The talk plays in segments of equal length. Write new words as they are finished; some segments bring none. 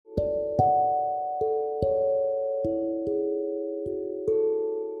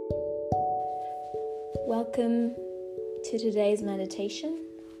Welcome to today's meditation.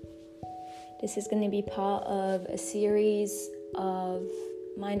 This is going to be part of a series of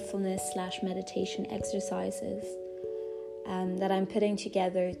mindfulness/meditation exercises that I'm putting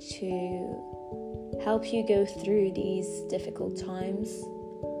together to help you go through these difficult times,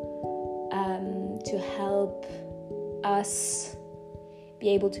 to help us be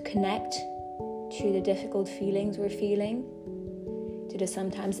able to connect to the difficult feelings we're feeling, to the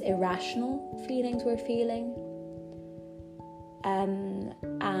sometimes irrational feelings we're feeling,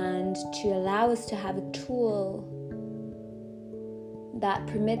 and to allow us to have a tool that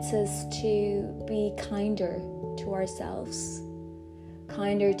permits us to be kinder to ourselves,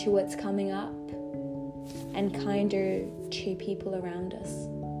 kinder to what's coming up, and kinder to people around us.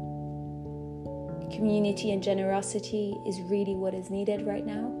 Community and generosity is really what is needed right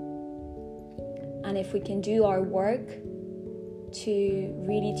now. And if we can do our work to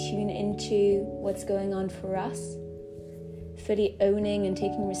really tune into what's going on for us, fully owning and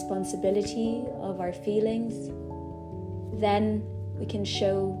taking responsibility of our feelings, then we can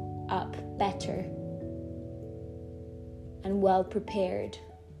show up better and well prepared,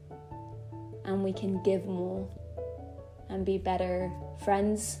 and we can give more and be better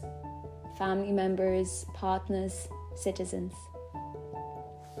friends, family members, partners, citizens.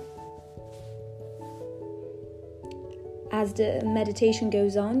 As the meditation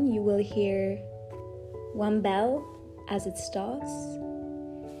goes on, you will hear one bell as it starts.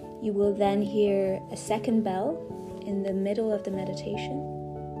 You will then hear a second bell in the middle of the meditation,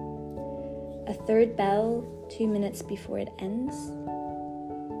 a third bell 2 minutes before it ends,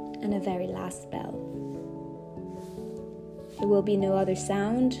 and a very last bell. There will be no other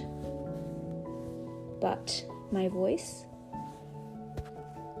sound but my voice.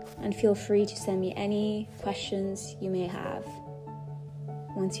 And feel free to send me any questions you may have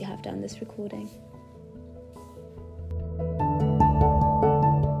once you have done this recording.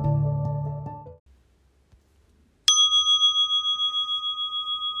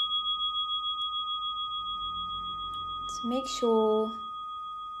 So make sure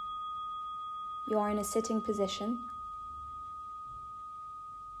you are in a sitting position.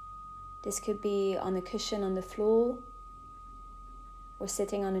 This could be on a cushion on the floor, or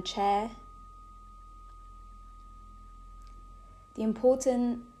sitting on a chair. The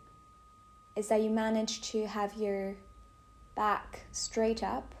important is that you manage to have your back straight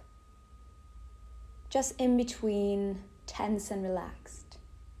up, just in between tense and relaxed.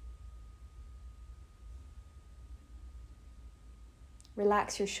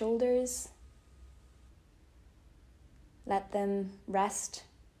 Relax your shoulders. Let them rest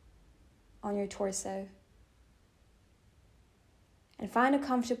on your torso. And find a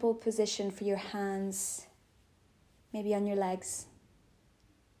comfortable position for your hands, maybe on your legs,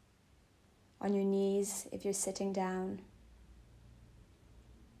 on your knees if you're sitting down.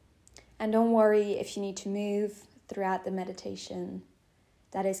 And don't worry if you need to move throughout the meditation.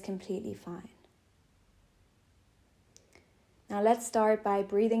 That is completely fine. Now let's start by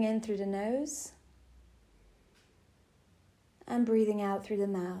breathing in through the nose and breathing out through the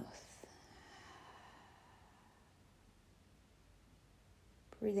mouth.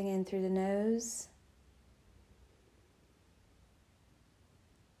 Breathing in through the nose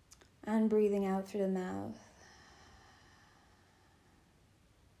and breathing out through the mouth.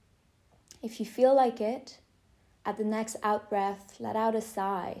 If you feel like it, at the next out-breath, let out a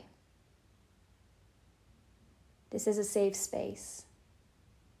sigh. This is a safe space.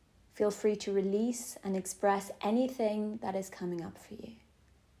 Feel free to release and express anything that is coming up for you.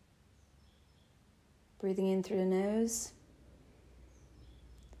 Breathing in through the nose.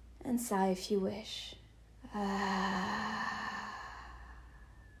 And sigh if you wish.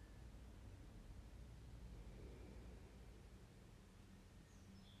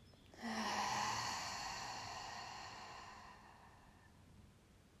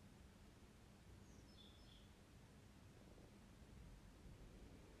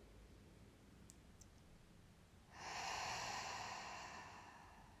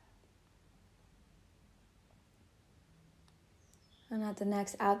 And at the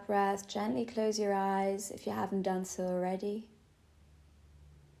next out-breath, gently close your eyes if you haven't done so already.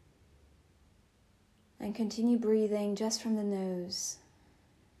 And continue breathing just from the nose.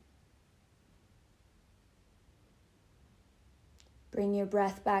 Bring your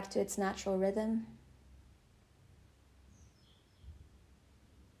breath back to its natural rhythm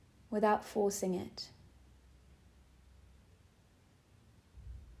without forcing it.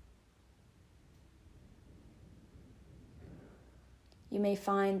 You may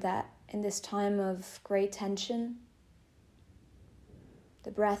find that in this time of great tension,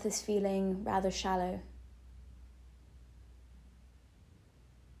 the breath is feeling rather shallow.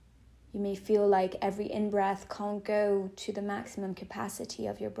 You may feel like every in-breath can't go to the maximum capacity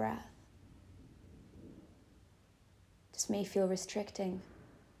of your breath. This may feel restricting.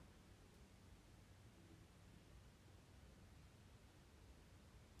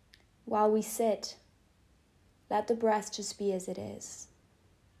 While we sit, let the breath just be as it is.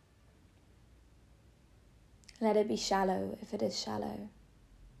 Let it be shallow if it is shallow.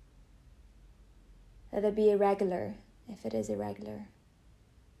 Let it be irregular if it is irregular.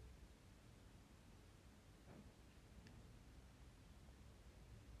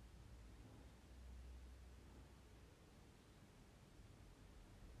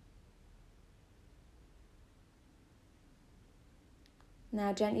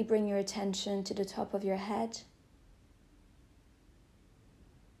 Now gently bring your attention to the top of your head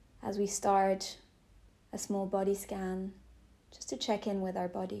as we start a small body scan just to check in with our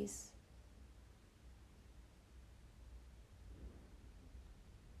bodies.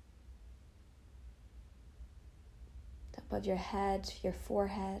 Top of your head, your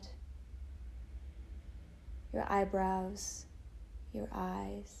forehead, your eyebrows, your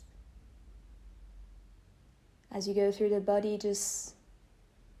eyes. As you go through the body, just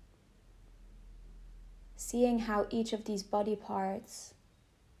seeing how each of these body parts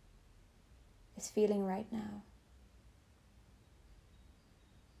is feeling right now.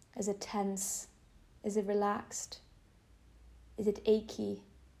 Is it tense? Is it relaxed? Is it achy?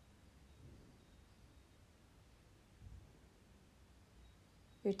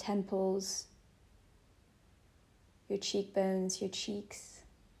 Your temples, your cheekbones, your cheeks,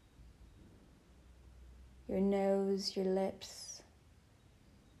 your nose, your lips,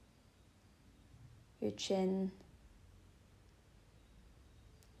 your chin,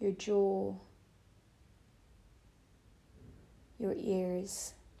 your jaw, your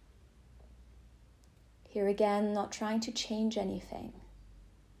ears. Here again, not trying to change anything.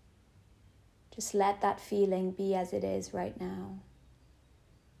 Just let that feeling be as it is right now.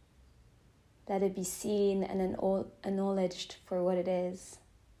 Let it be seen and acknowledged for what it is.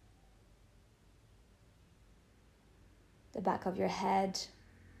 The back of your head,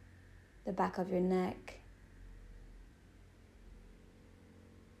 the back of your neck,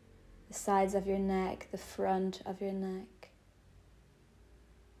 the sides of your neck, the front of your neck,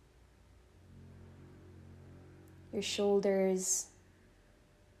 your shoulders,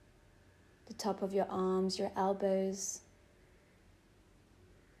 the top of your arms, your elbows,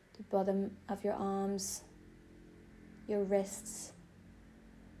 the bottom of your arms, your wrists,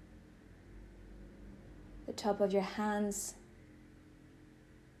 the top of your hands,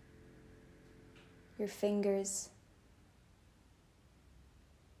 your fingers,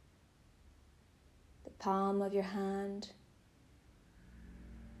 the palm of your hand.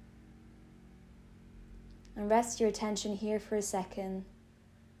 And rest your attention here for a second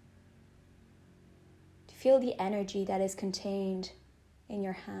to feel the energy that is contained in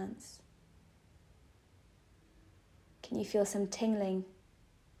your hands. Can you feel some tingling,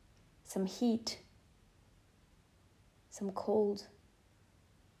 some heat, some cold,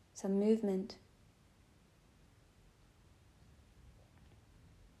 some movement?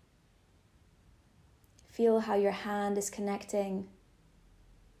 Feel how your hand is connecting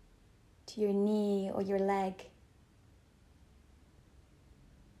to your knee or your leg.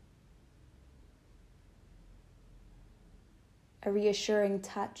 A reassuring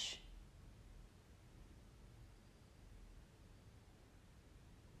touch.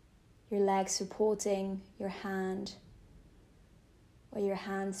 Your leg supporting your hand, or your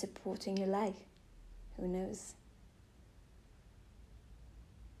hand supporting your leg. Who knows?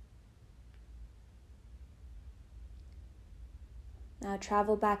 Now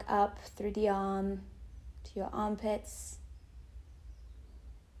travel back up through the arm to your armpits,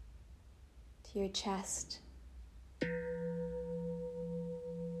 to your chest.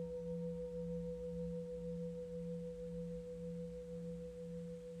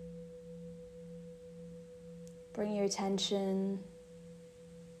 Bring your attention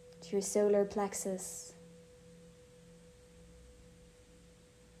to your solar plexus,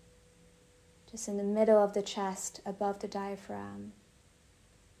 just in the middle of the chest, above the diaphragm.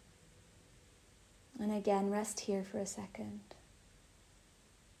 And again, rest here for a second.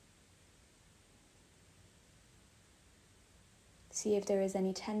 See if there is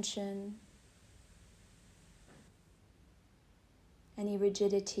any tension, any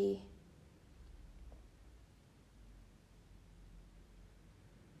rigidity.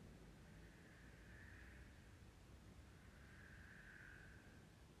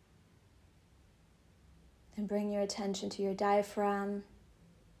 Then bring your attention to your diaphragm,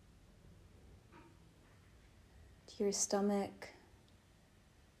 to your stomach,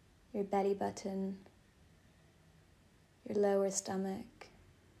 your belly button, your lower stomach,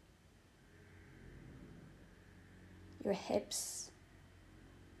 your hips,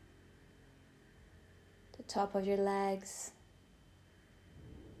 the top of your legs,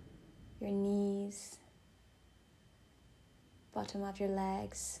 your knees, bottom of your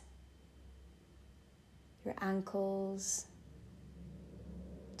legs, your ankles,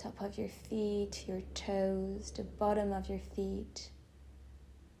 top of your feet, your toes, the bottom of your feet,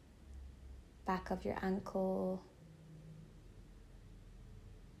 back of your ankle,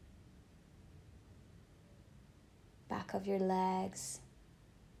 back of your legs,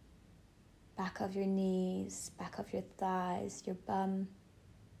 back of your knees, back of your thighs, your bum.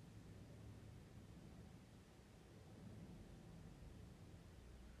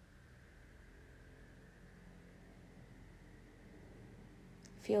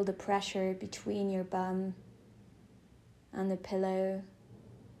 Feel the pressure between your bum and the pillow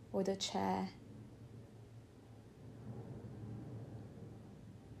or the chair.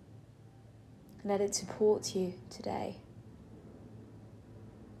 Let it support you today.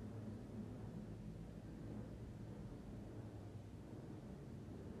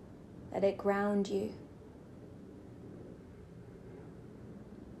 Let it ground you.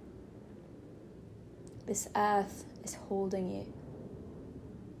 This earth is holding you.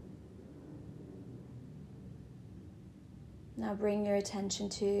 Now bring your attention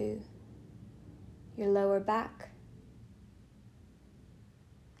to your lower back.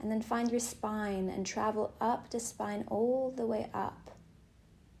 And then find your spine and travel up the spine all the way up.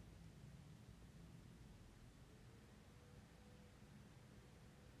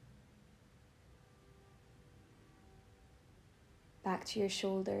 Back to your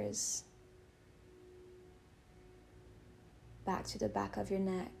shoulders. Back to the back of your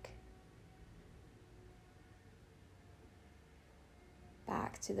neck.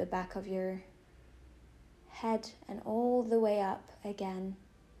 Back to the back of your head and all the way up again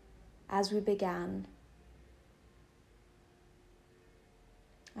as we began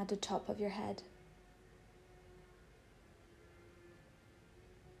at the top of your head.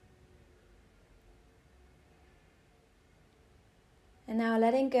 And now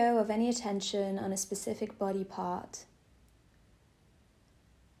letting go of any attention on a specific body part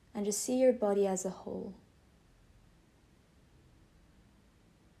and just see your body as a whole.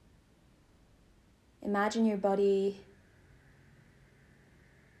 Imagine your body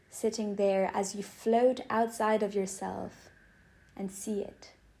sitting there as you float outside of yourself and see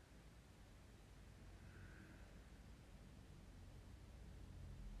it.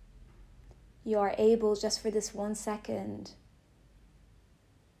 You are able, just for this 1 second,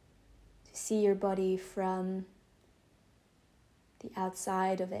 to see your body from the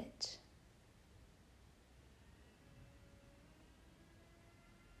outside of it.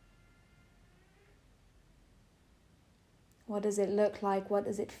 What does it look like? What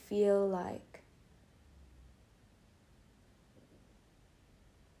does it feel like?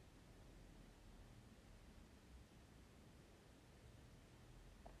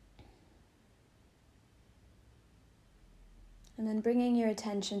 And then bringing your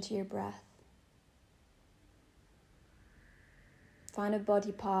attention to your breath. Find a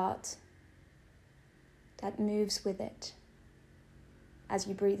body part that moves with it as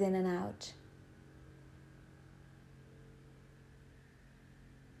you breathe in and out.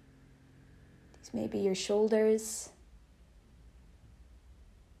 These may be your shoulders,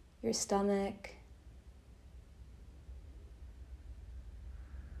 your stomach,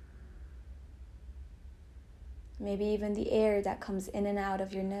 maybe even the air that comes in and out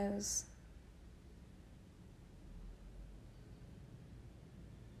of your nose.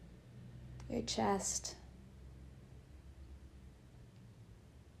 Your chest.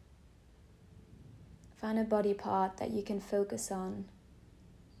 Find a body part that you can focus on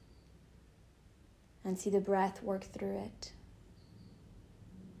and see the breath work through it.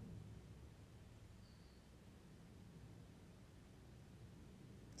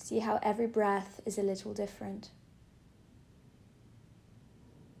 See how every breath is a little different.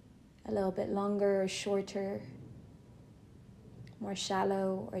 A little bit longer or shorter, more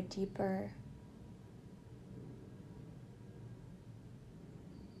shallow or deeper.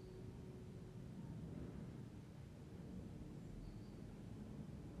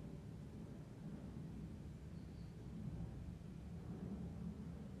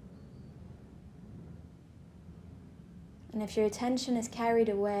 And if your attention is carried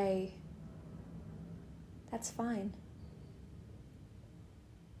away, that's fine.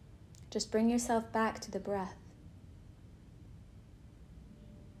 Just bring yourself back to the breath.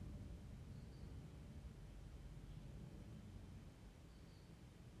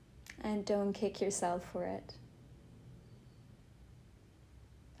 And don't kick yourself for it.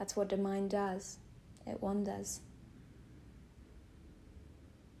 That's what the mind does. It wanders.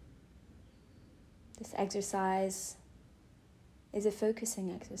 This exercise is a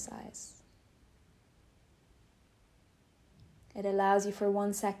focusing exercise. It allows you for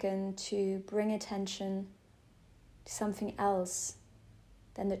 1 second to bring attention to something else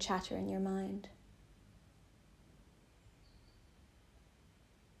than the chatter in your mind.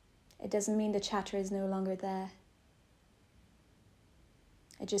 It doesn't mean the chatter is no longer there.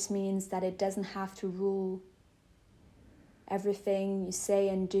 It just means that it doesn't have to rule everything you say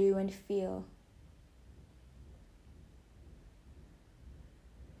and do and feel.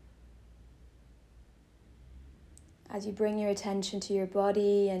 As you bring your attention to your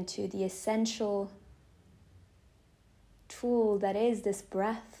body and to the essential tool that is this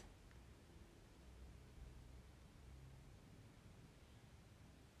breath,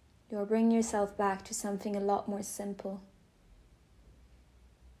 you're bringing yourself back to something a lot more simple,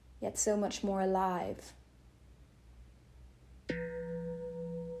 yet so much more alive.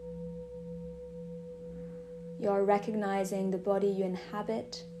 You're recognizing the body you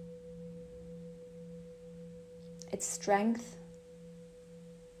inhabit, its strength,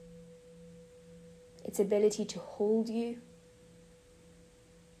 its ability to hold you,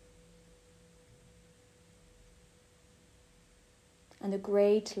 and the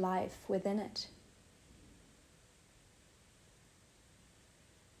great life within it.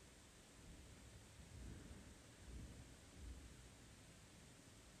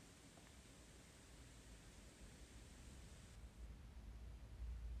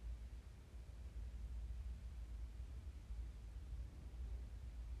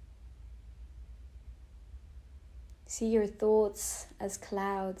 See your thoughts as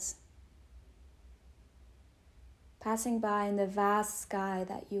clouds passing by in the vast sky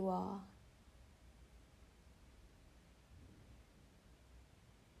that you are.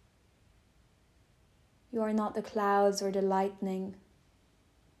 You are not the clouds or the lightning.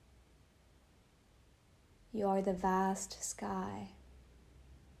 You are the vast sky.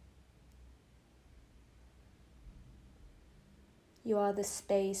 You are the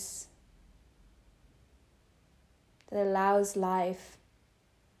space that allows life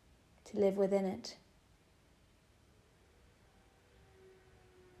to live within it.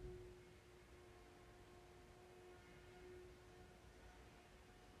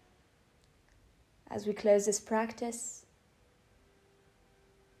 As we close this practice,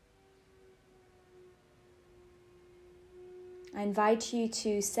 I invite you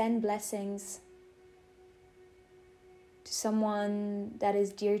to send blessings to someone that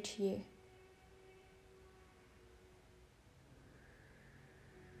is dear to you.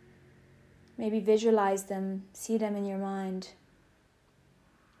 Maybe visualize them, see them in your mind.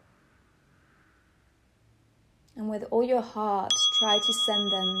 And with all your heart, try to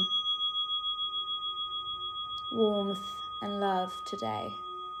send them warmth and love today.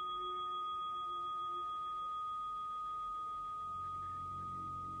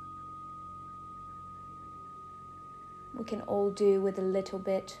 We can all do with a little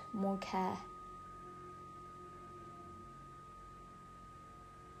bit more care.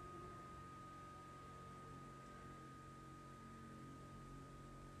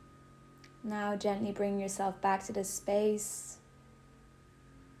 Now gently bring yourself back to this space,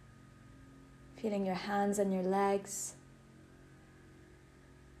 feeling your hands and your legs,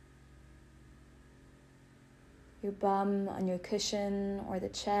 your bum on your cushion or the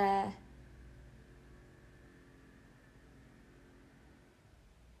chair,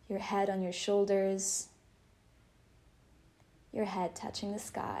 your head on your shoulders, your head touching the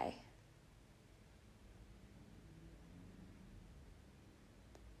sky.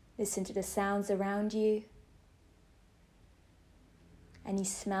 Listen to the sounds around you, any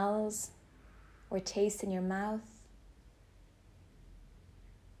smells or taste in your mouth,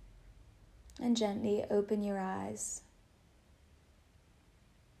 and gently open your eyes.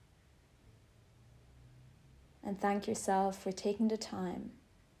 And thank yourself for taking the time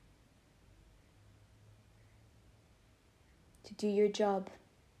to do your job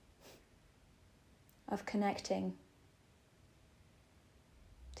of connecting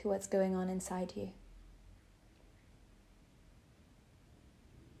to what's going on inside you.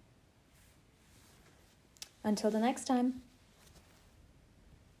 Until the next time.